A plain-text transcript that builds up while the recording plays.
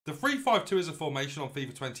The 3-5-2 is a formation on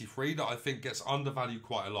FIFA 23 that I think gets undervalued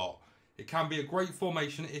quite a lot. It can be a great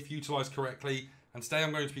formation if utilised correctly, and today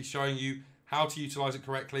I'm going to be showing you how to utilise it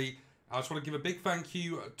correctly. I just want to give a big thank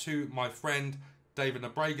you to my friend David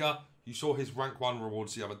Nabrega. You saw his rank 1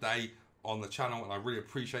 rewards the other day on the channel, and I really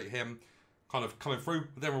appreciate him kind of coming through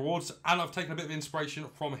with their rewards. And I've taken a bit of inspiration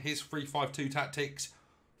from his 3-5-2 tactics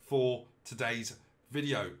for today's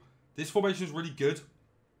video. This formation is really good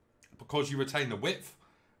because you retain the width,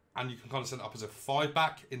 and you can kind of set it up as a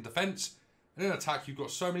 5-back in defence. And in attack, you've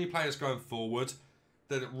got so many players going forward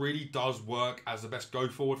that it really does work as the best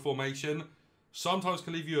go-forward formation. Sometimes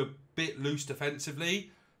can leave you a bit loose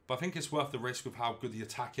defensively, but I think it's worth the risk with how good the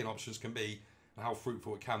attacking options can be and how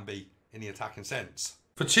fruitful it can be in the attacking sense.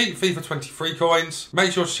 For cheap FIFA 23 coins,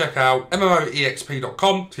 make sure to check out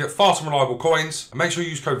MMOEXP.com to get fast and reliable coins, and make sure you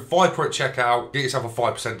use code VIPER at checkout, get yourself a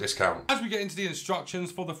 5% discount. As we get into the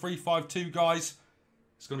instructions for the 3-5-2, guys,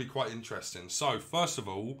 it's going to be quite interesting. So, first of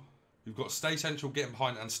all, we've got stay central, get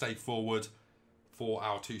behind, and stay forward for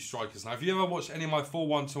our two strikers. Now, if you ever watched any of my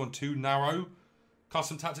 4-1-2-1-2 narrow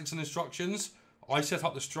custom tactics and instructions, I set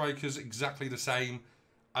up the strikers exactly the same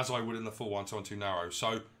as I would in the 4-1-2-1-2 narrow.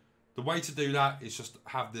 So, the way to do that is just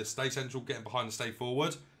have the stay central, getting behind, and stay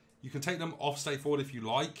forward. You can take them off stay forward if you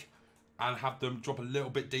like, and have them drop a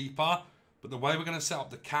little bit deeper. But the way we're going to set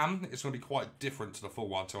up the cam is going to be quite different to the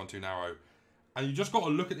 4-1-2-1-2 narrow. And you just got to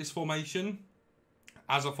look at this formation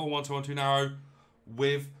as a 4-1-2-1-2 narrow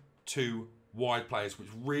with two wide players, which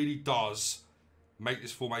really does make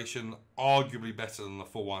this formation arguably better than the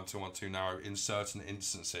 4-1-2-1-2 narrow in certain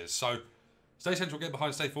instances. So, stay central, get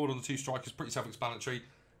behind, stay forward on the two strikers, pretty self-explanatory.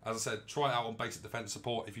 As I said, try it out on basic defence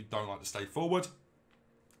support if you don't like to stay forward.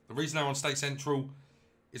 The reason they're on stay central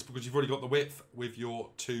is because you've already got the width with your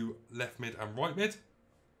two left mid and right mid,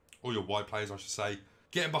 or your wide players, I should say.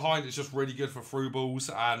 Getting behind is just really good for through balls,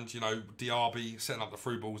 and, you know, DRB setting up the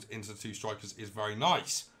through balls into the two strikers is very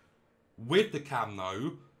nice. With the cam,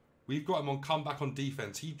 though, we've got him on comeback on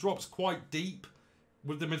defence. He drops quite deep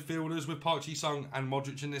with the midfielders, with Park Ji-sung and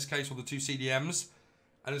Modric in this case, or the two CDMs,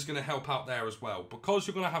 and it's going to help out there as well. Because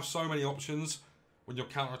you're going to have so many options when you're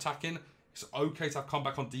counter-attacking, it's okay to have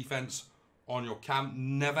comeback on defence on your cam.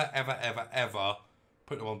 Never, ever, ever, ever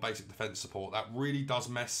put them on basic defence support. That really does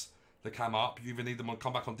mess the cam up. You either need them on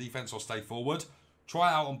comeback on defense or stay forward. Try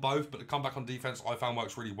it out on both, but the comeback on defense I found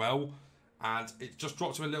works really well, and it just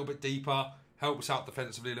drops them a little bit deeper, helps out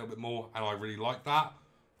defensively a little bit more, and I really like that.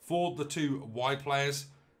 For the two wide players,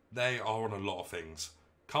 they are on a lot of things.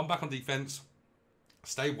 Comeback on defense,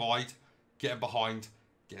 stay wide, get behind,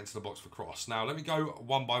 get into the box for cross. Now let me go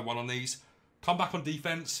one by one on these. Comeback on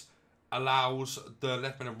defense allows the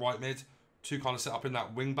left mid and right mid to kind of set up in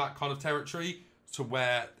that wing back kind of territory, to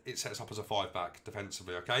where it sets up as a 5-back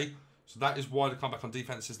defensively, okay? So that is why the comeback on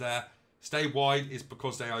defense is there. Stay wide is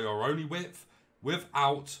because they are your only width.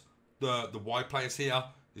 Without the wide players here,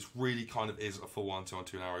 this really kind of is a full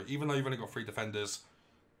 1-2-1-2 narrow. Even though you've only got 3 defenders,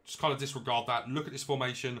 just kind of disregard that. Look at this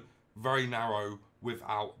formation, very narrow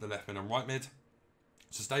without the left mid and right mid.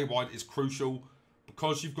 So stay wide is crucial.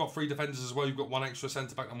 Because you've got 3 defenders as well, you've got 1 extra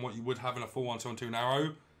centre-back than what you would have in a full 1-2-1-2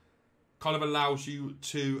 narrow. Kind of allows you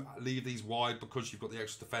to leave these wide because you've got the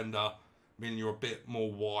extra defender, meaning you're a bit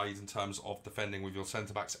more wide in terms of defending with your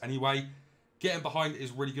centre-backs anyway. Getting behind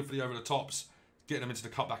is really good for the over-the-tops, getting them into the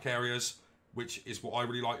cutback areas, which is what I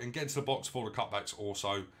really like, and getting to the box for the cutbacks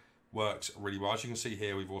also works really well. As you can see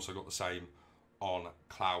here, we've also got the same on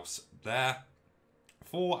Klaus there.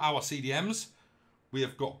 For our CDMs, we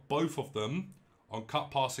have got both of them on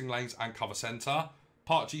cut passing lanes and cover centre.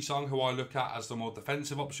 Park Ji-sung, who I look at as the more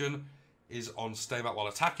defensive option, is on stay back while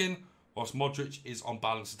attacking, whilst Modric is on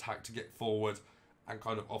balanced attack to get forward and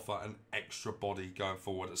kind of offer an extra body going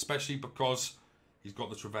forward, especially because he's got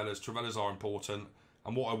the Trivellas. Trivellas are important,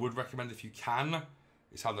 and what I would recommend if you can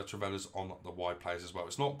is have the Trivellas on the wide players as well.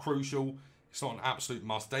 It's not crucial, it's not an absolute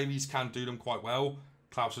must. Davies can do them quite well.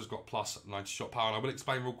 Klaus has got plus 90 shot power, and I will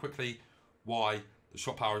explain real quickly why the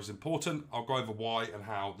shot power is important. I'll go over why and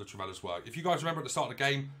how the Trivellas work. If you guys remember at the start of the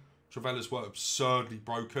game, Trivellas were absurdly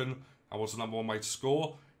broken and was the #1 way to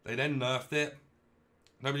score. They then nerfed it.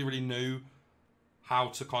 Nobody really knew how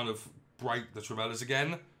to kind of break the Trivellas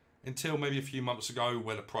again until maybe a few months ago,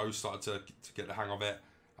 where the pros started to get the hang of it.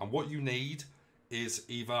 And what you need is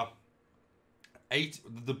either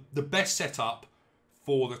the best setup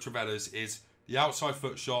for the Trivellas is the outside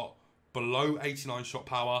foot shot below 89 shot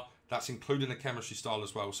power. That's including the chemistry style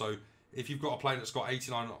as well. So if you've got a player that's got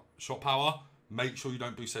 89 shot power, make sure you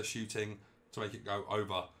don't boost their shooting to make it go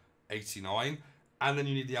over 89. And then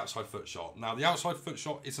you need the outside foot shot. Now, the outside foot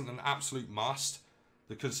shot isn't an absolute must.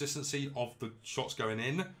 the consistency of the shots going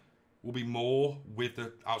in will be more with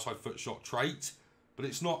the outside foot shot trait, but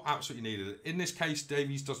it's not absolutely needed. In this case,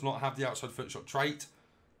 Davies does not have the outside foot shot trait,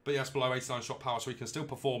 but he has below 89 shot power, so he can still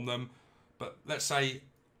perform them. But let's say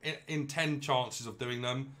in 10 chances of doing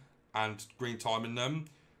them and green timing them,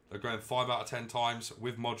 they're going 5 out of 10 times.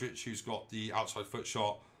 With Modric, who's got the outside foot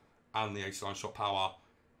shot and the 89 shot power,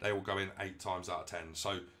 they will go in 8 times out of 10.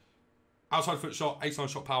 So outside foot shot, 89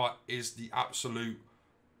 shot power is the absolute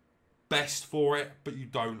best for it, but you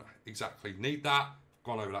don't exactly need that. I've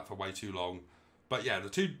gone over that for way too long. But yeah, the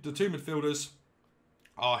two midfielders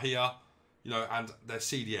are here, you know, and they're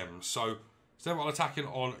CDMs. So stay on attacking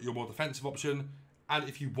on your more defensive option, and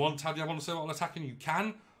if you want to have the other one stay on attacking, you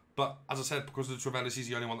can. But as I said, because of the Trivelas, he's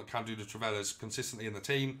the only one that can do the Trivelas consistently in the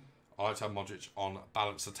team. I like to have Modric on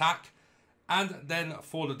balanced attack. And then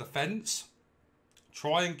for the defence,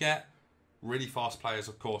 try and get really fast players,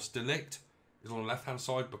 of course. Delict is on the left-hand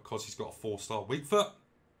side because he's got a 4-star weak foot.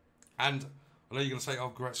 And I know you're going to say,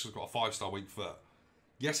 oh, Goretzka's got a 5-star weak foot.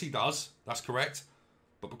 Yes, he does. That's correct.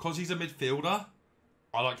 But because he's a midfielder,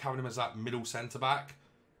 I like having him as that middle centre-back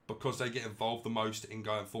because they get involved the most in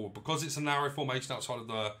going forward. Because it's a narrow formation outside of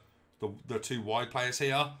the two wide players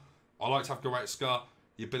here, I like to have Goretzka,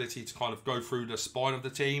 the ability to kind of go through the spine of the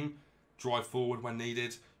team, drive forward when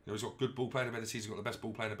needed. You know, he's got good ball-playing abilities. He's got the best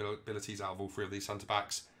ball-playing abilities out of all three of these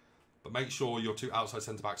centre-backs. But make sure your two outside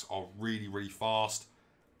centre-backs are really, really fast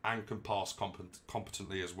and can pass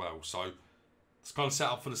competently as well. So it's kind of set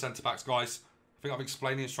up for the centre-backs, guys. I think I've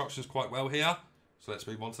explained the instructions quite well here. So let's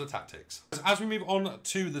move on to the tactics. As we move on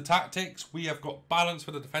to the tactics, we have got balance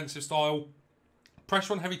for the defensive style.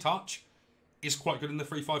 Pressure on heavy touch is quite good in the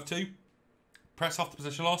 3-5-2. Press after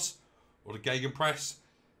possession loss, or the gegenpress,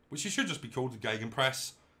 which it should just be called the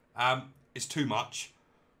gegenpress, is too much.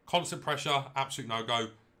 Constant pressure, absolute no-go,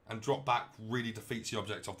 and drop back really defeats the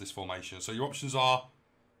object of this formation. So your options are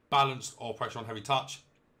balanced or pressure on heavy touch.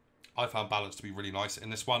 I found balance to be really nice in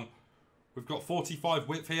this one. We've got 45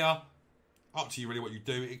 width here. Up to you really what you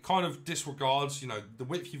do. It kind of disregards, you know, the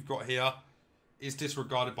width you've got here is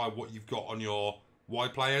disregarded by what you've got on your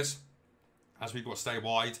wide players. As we've got stay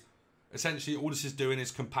wide. Essentially, all this is doing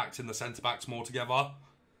is compacting the centre-backs more together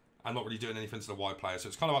and not really doing anything to the wide players. So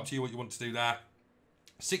it's kind of up to you what you want to do there.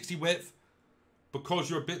 60 width, because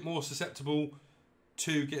you're a bit more susceptible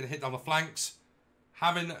to getting hit down the flanks.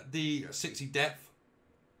 Having the 60 depth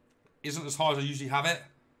isn't as high as I usually have it,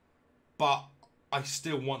 but I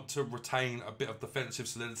still want to retain a bit of defensive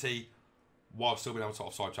solidity while still being able to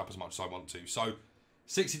offside trap as much as I want to. So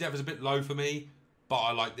 60 depth is a bit low for me, but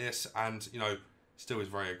I like this, and you know, still is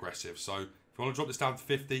very aggressive. So if you want to drop this down to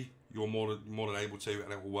 50, you're more than able to,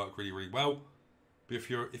 and it will work really, really well. But if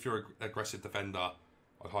you're an aggressive defender,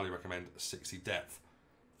 I'd highly recommend 60 depth.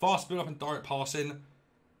 Fast build up and direct passing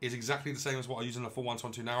is exactly the same as what I use in the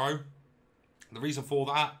 4-1-2 narrow. The reason for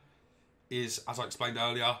that is, as I explained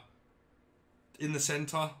earlier, in the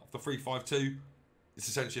centre of the 3-5-2, it's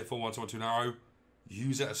essentially a 4-1-2 narrow.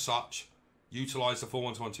 Use it as such. Utilise the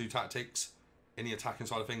 4-1-2 tactics in the attacking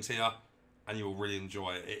side of things here, and you will really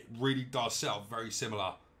enjoy it. It really does set up very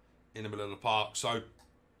similar in the middle of the park. So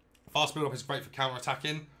fast build up is great for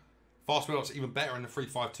counter-attacking. Fast build up is even better in the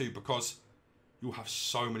 3-5-2 because you'll have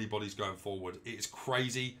so many bodies going forward. It is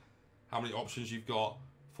crazy how many options you've got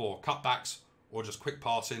for cutbacks or just quick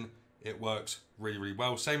passing. It works really, really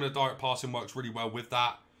well. Same with the direct passing, works really well with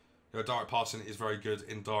that. You know, direct passing is very good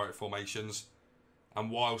in direct formations. And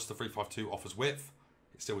whilst the 3-5-2 offers width,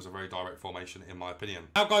 it still is a very direct formation in my opinion.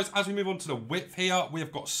 Now guys, as we move on to the width here, we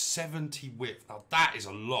have got 70 width. Now that is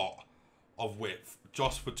a lot of width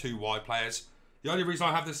just for two wide players. The only reason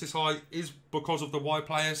I have this high is because of the wide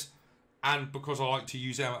players and because I like to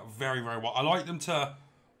use them very, very well. I like them to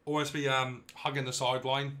always be hugging the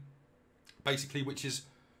sideline, basically, which is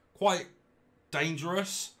quite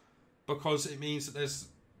dangerous because it means that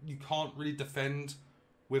you can't really defend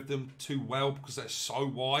with them too well because they're so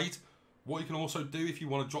wide. What you can also do if you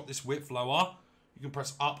want to drop this width lower, you can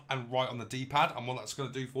press up and right on the D-pad, and what that's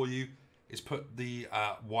going to do for you is put the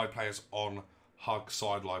wide players on hug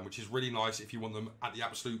sideline, which is really nice if you want them at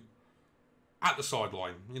the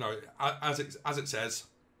sideline. You know, as it says,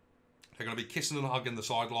 they're going to be kissing and hugging the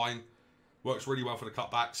sideline. Works really well for the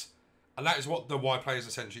cutbacks. And that is what the wide players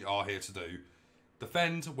essentially are here to do.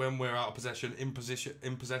 Defend when we're out of possession, in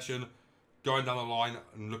possession, going down the line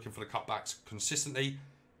and looking for the cutbacks consistently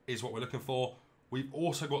is what we're looking for. We've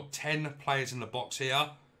also got 10 players in the box here.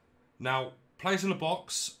 Now, players in the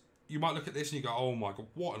box, you might look at this and you go, oh my god,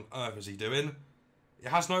 what on earth is he doing? It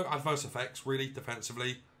has no adverse effects, really,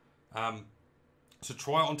 defensively. So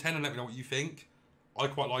try it on 10 and let me know what you think. I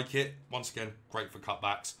quite like it. Once again, great for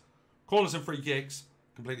cutbacks. Corners and free kicks,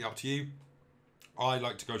 completely up to you. I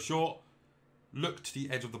like to go short, look to the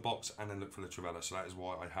edge of the box, and then look for the trivela. So that is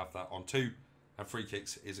why I have that on 2. And free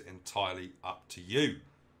kicks is entirely up to you.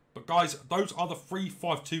 But guys, those are the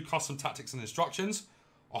 3-5-2 custom tactics and instructions.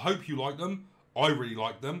 I hope you like them. I really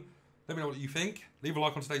like them. Let me know what you think. Leave a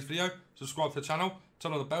like on today's video. Subscribe to the channel.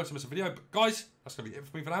 Turn on the bell to miss a video. But guys, that's going to be it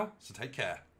for me for now. So take care.